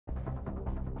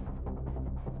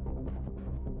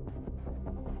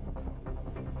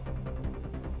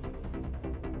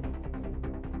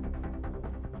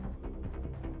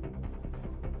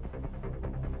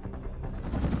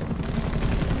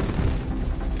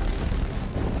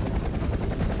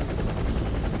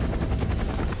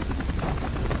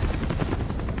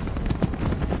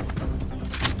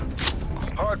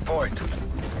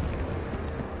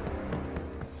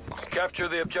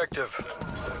Capture the objective.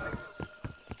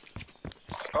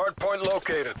 Hardpoint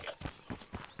located.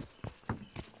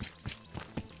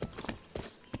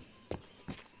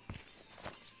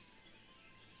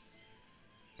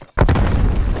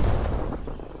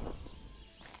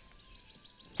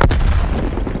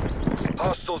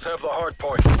 Hostiles have the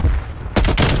hardpoint.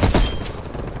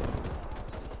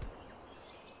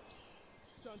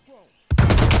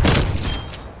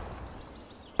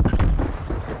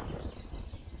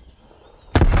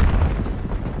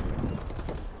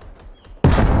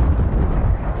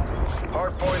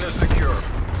 Hardpoint is secure.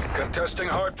 Contesting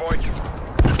hardpoint.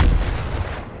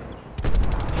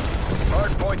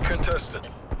 Hardpoint contested.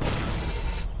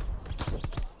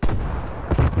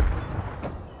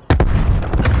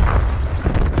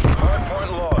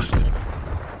 Hardpoint lost.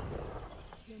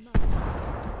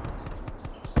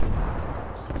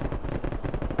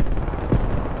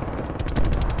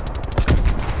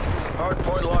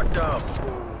 Hardpoint locked down.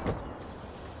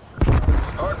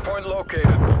 Hardpoint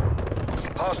located.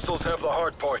 Hostiles have the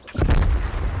hardpoint.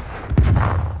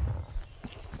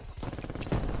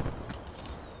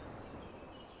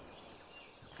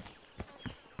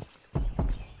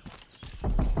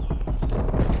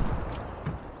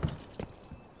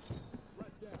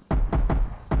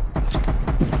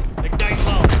 Ignite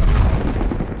low.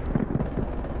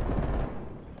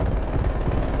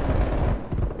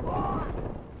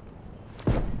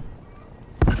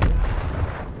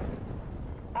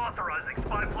 Authorizing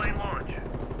spy-plane launch.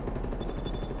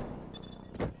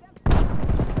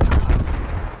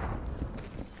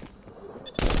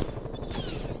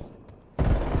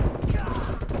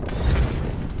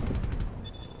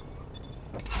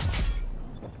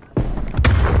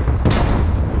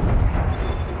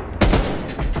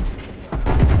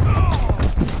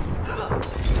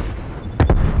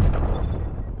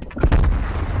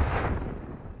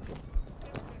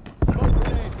 Smoke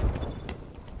grenade.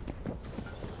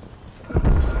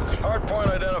 Hardpoint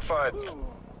identified.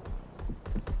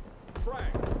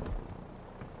 Frag.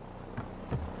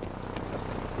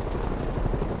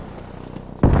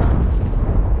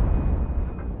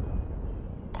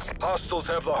 Hostiles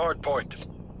have the hardpoint.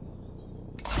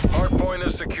 Hardpoint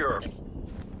is secure.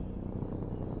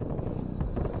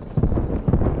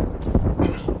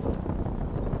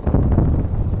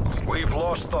 We've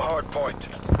lost the hardpoint.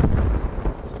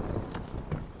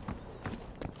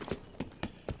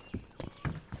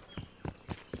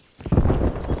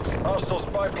 Hostile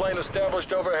spy plane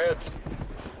established overhead.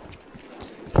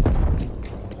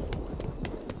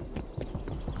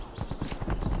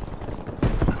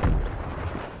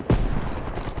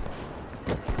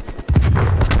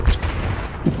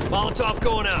 Molotov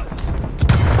going out.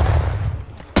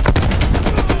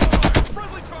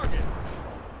 Friendly target.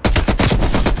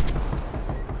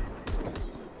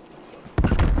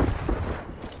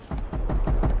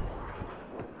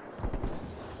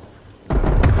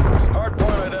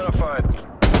 Hardpoint identified.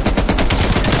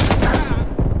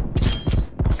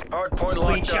 Hardpoint Clean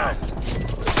locked shot. down.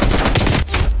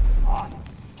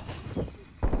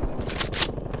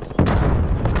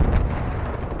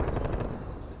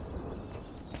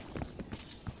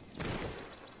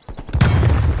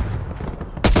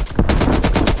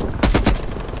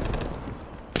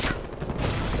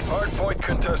 Hardpoint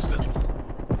contested.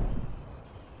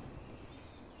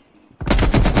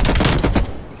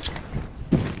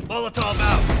 Molotov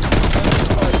out.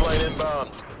 Spy plane inbound.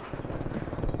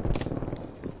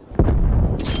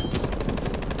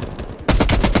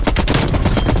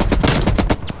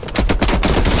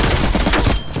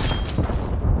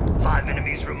 Five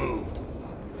enemies removed.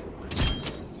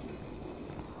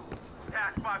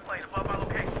 Attack spy-plane above my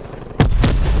location.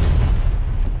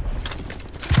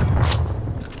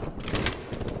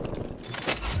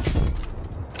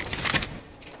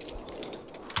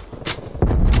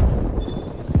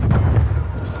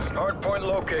 Hardpoint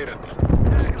located.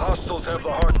 Hostiles have the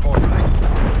hardpoint.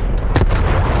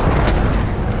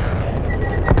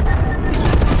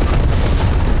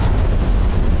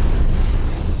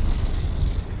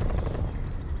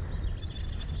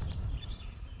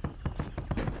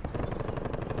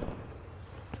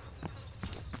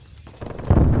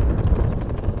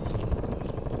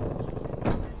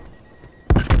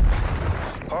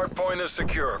 Hardpoint is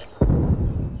secure.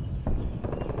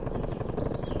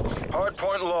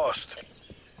 Hardpoint lost.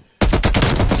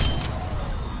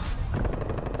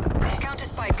 Counter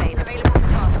spy plane available for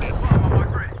tasking. On my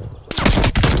grid.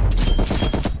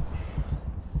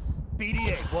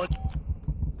 BDA, one.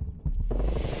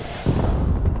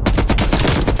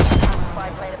 Counter spy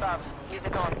plane above. Use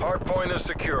it on. Hardpoint is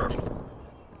secure.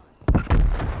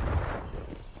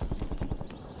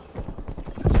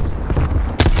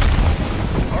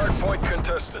 Hardpoint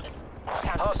contested.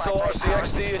 Hostile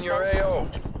RCXD in your AO.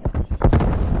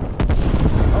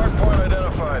 Hardpoint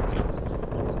identified.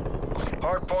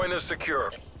 Hardpoint is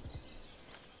secure.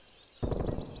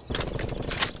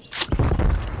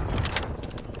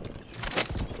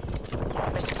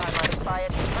 Mission timer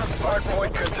expired.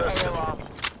 Hardpoint contested.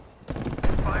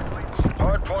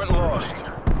 Hardpoint lost.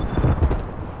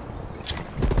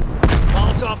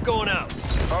 Molotov going out.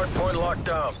 Hardpoint locked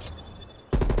down.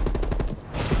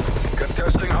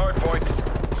 Contesting hardpoint.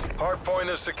 Hardpoint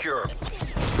is secure.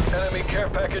 Enemy care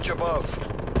package above.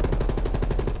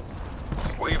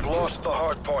 We've lost the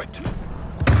hardpoint.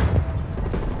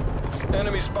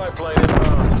 Enemy spy plane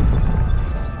inbound.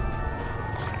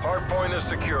 Hardpoint is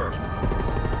secure.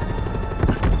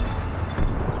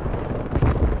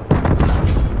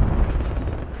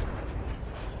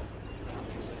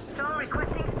 Someone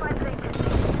requesting spy plane.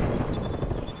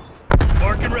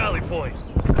 Marking rally point.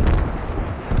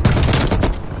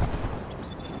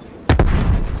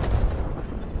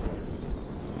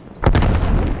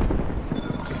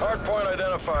 Hardpoint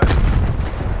identified.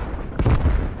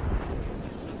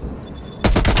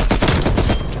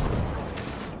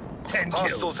 10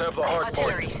 Hostiles kills. have the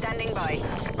Artillery hardpoint. standing by.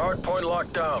 Hardpoint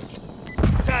locked down.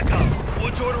 TACOM.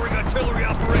 Woods ordering artillery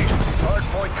operation.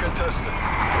 Hardpoint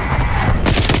contested.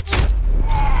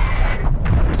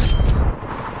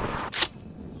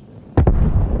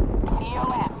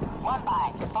 EOM. 1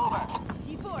 by. Over.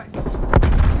 C4.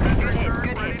 Good hit,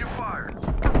 good Ready hit. to fire.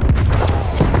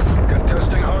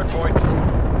 Contesting hardpoint.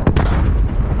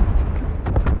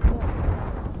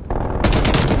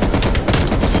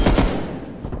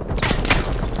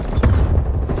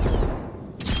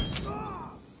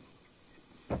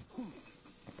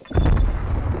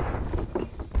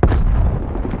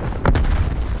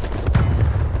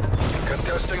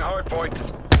 Contesting hardpoint.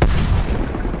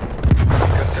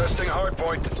 Contesting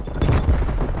hardpoint.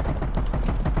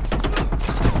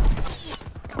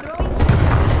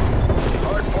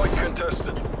 Hardpoint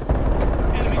contested.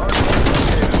 Hardpoint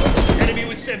located. Enemy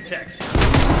with Semtex.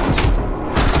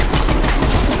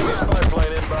 Enemy spy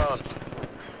plane inbound.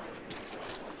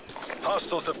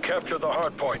 Hostiles have captured the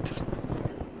hardpoint.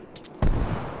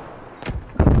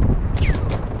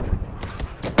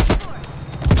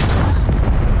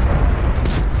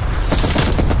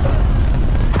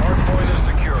 Hardpoint is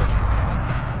secure.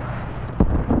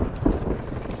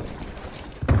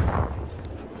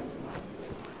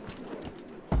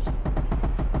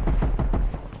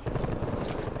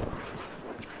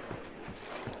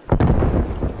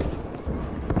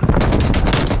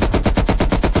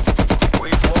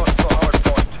 We've lost the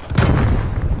hardpoint.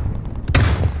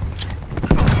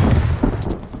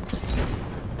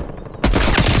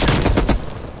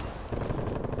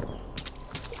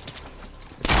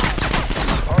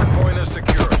 Hardpoint is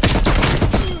secure.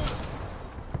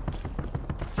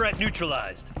 Threat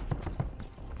neutralized.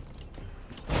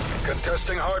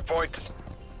 Contesting hardpoint.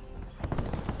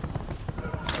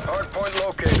 Hardpoint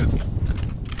located.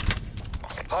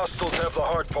 Hostiles have the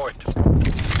hardpoint.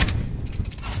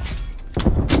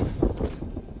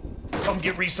 Come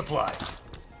get resupplied.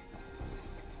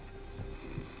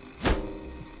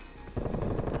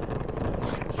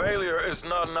 Failure is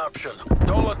not an option.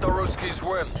 Don't let the Ruskies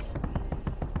win.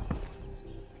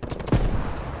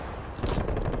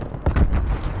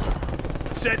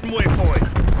 Setting waypoint.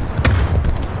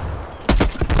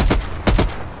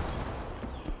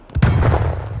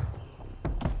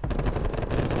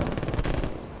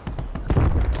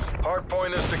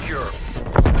 Hardpoint is secure.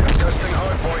 Contesting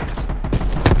hardpoint.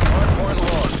 Hardpoint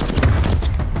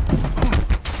lost.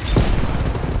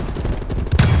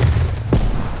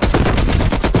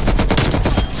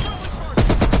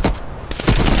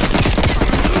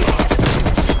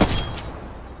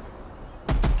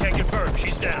 Can't confirm.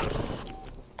 She's down.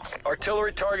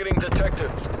 Artillery targeting detected.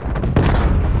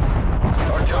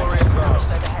 Artillery inbound.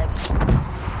 Overhead.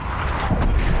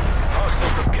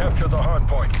 Hostiles have captured the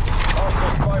hardpoint. Hostile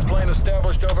spy plane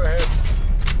established overhead.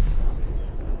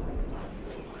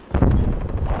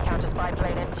 Counter spy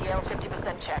plane NTL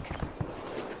 50% check.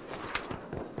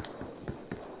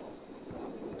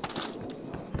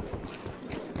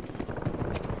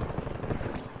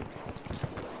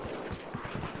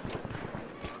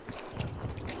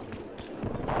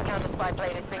 Counter spy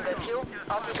plane is bingo fuel.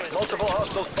 RTB. Multiple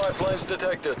hostile spy planes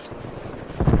detected.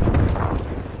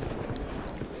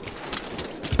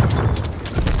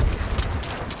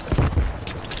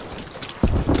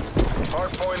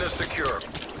 Hardpoint is secure.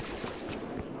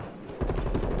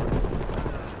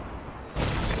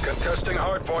 Contesting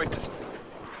hardpoint.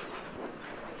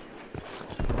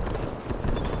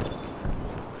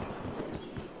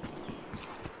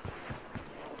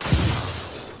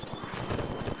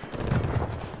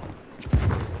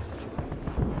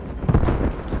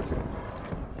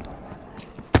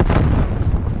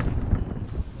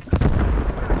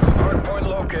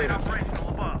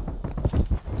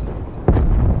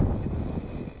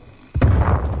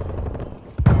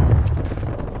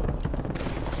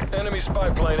 spy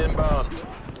plane inbound.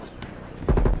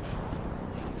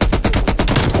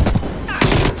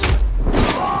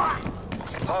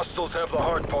 Hostiles have the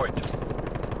hard point.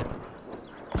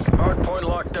 Hard point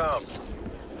locked down.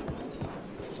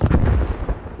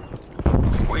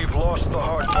 We've lost the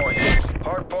hard point.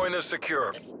 Hard point is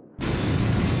secure.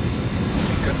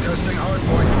 Contesting hard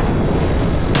point.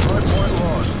 Hard point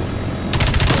lost.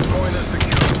 Hard point is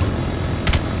secure.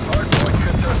 Hard point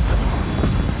contested.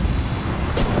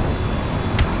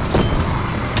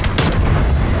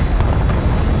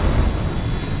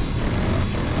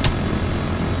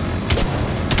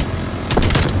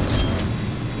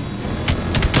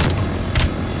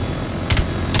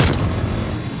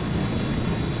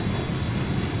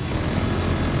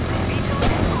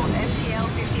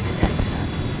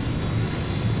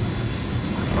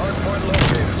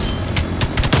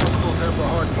 Have the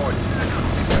hard point.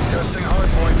 Contesting hard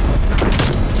point.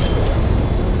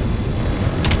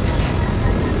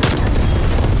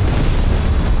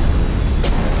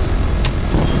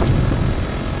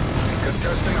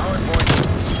 Contesting hard point.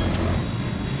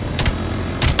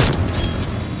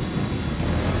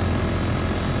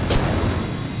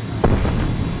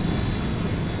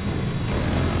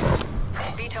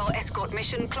 VTOL escort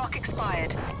mission clock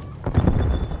expired.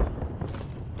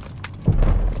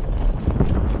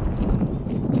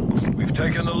 We've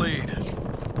taken the lead.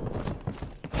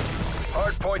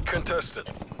 Hard point contested.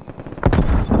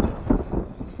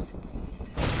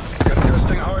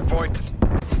 Contesting hard point.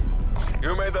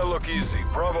 You made that look easy.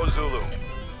 Bravo Zulu.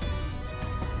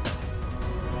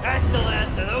 That's the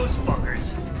last of those fuckers.